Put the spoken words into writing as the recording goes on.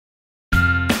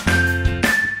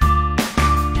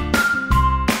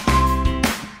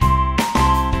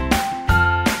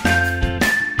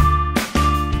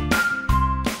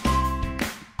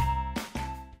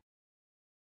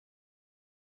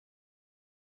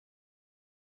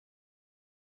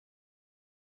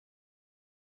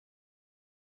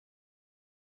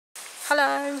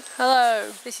Hello.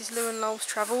 Hello. This is Lou and Lowell's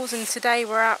Travels, and today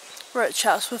we're at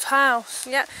Chatsworth house.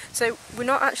 Yeah. So we're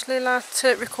not actually allowed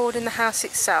to record in the house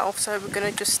itself, so we're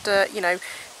going to just you know,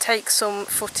 take some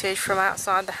footage from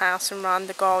outside the house and round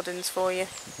the gardens for you.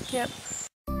 Yep.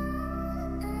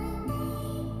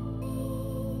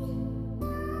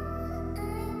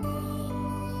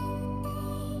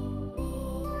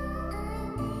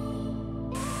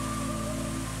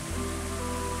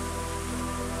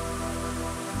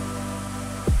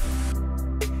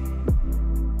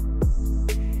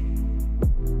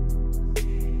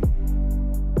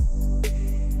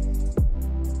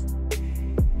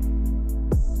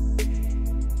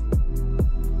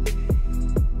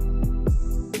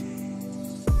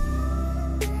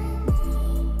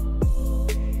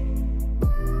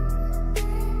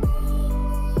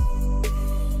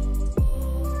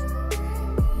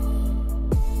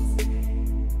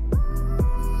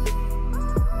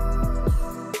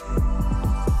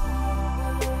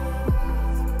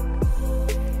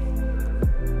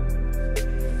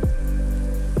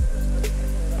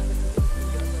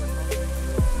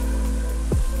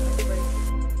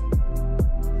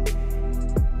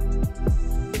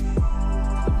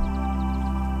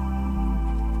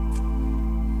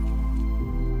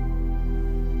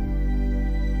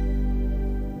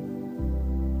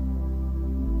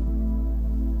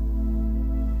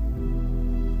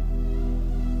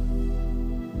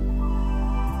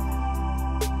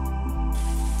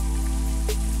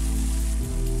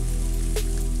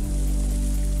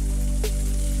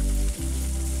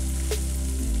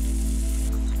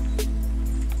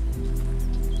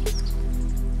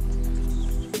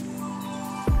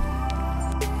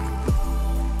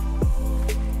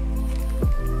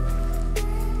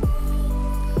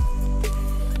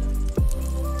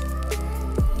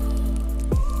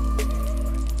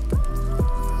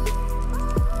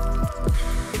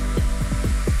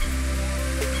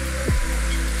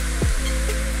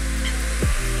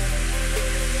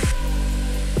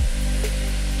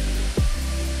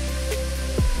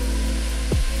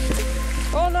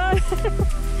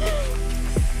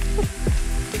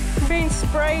 Being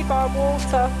sprayed by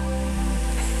water.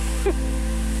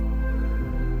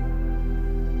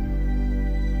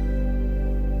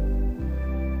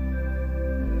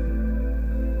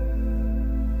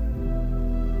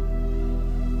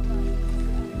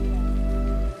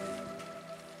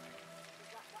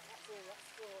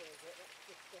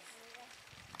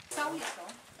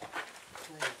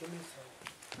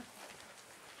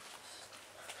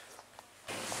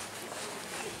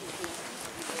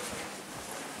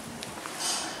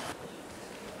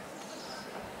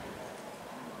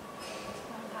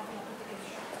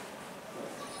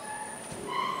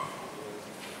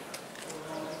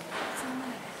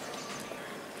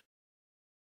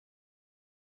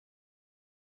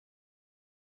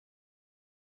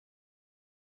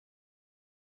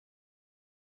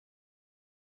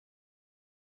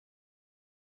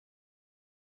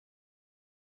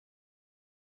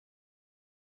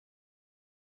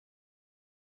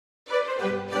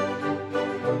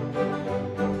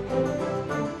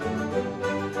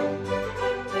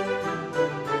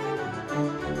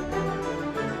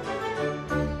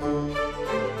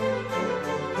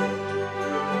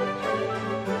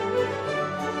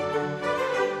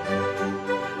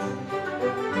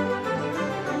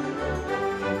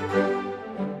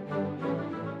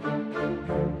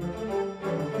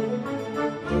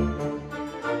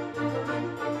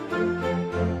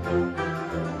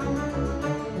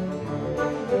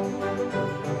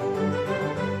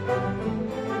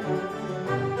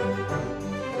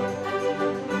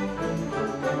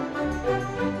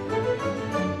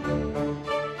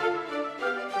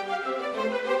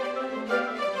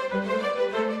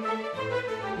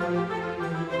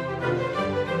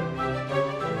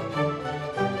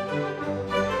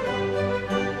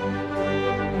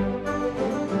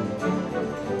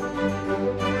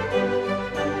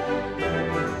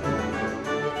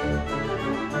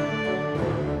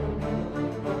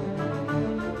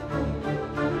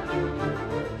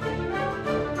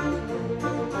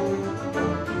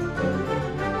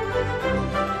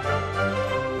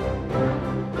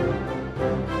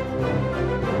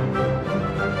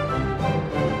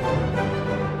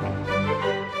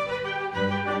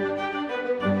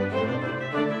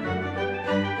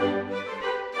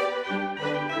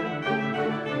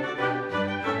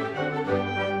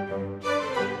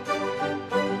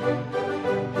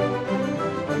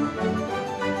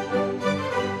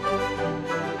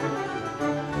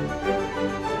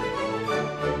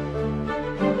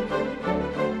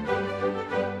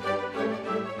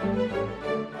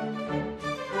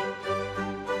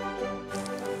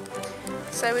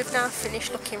 So we've now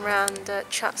finished looking around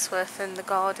Chatsworth and the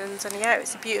gardens, and yeah,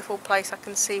 it's a beautiful place. I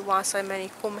can see why so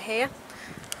many come here.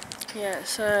 Yeah,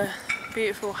 it's a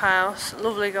beautiful house,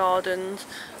 lovely gardens.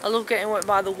 I love getting wet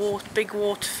by the big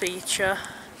water feature.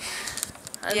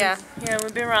 And yeah,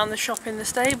 we've been around the shop in the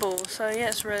stables, so yeah,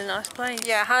 it's a really nice place.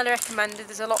 Yeah, highly recommended.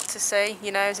 There's a lot to see,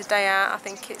 you know, as a day out. I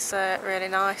think it's really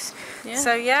nice. Yeah.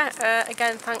 So yeah,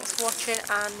 again, thanks for watching,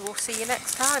 and we'll see you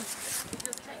next time.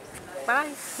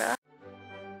 Bye. Bye.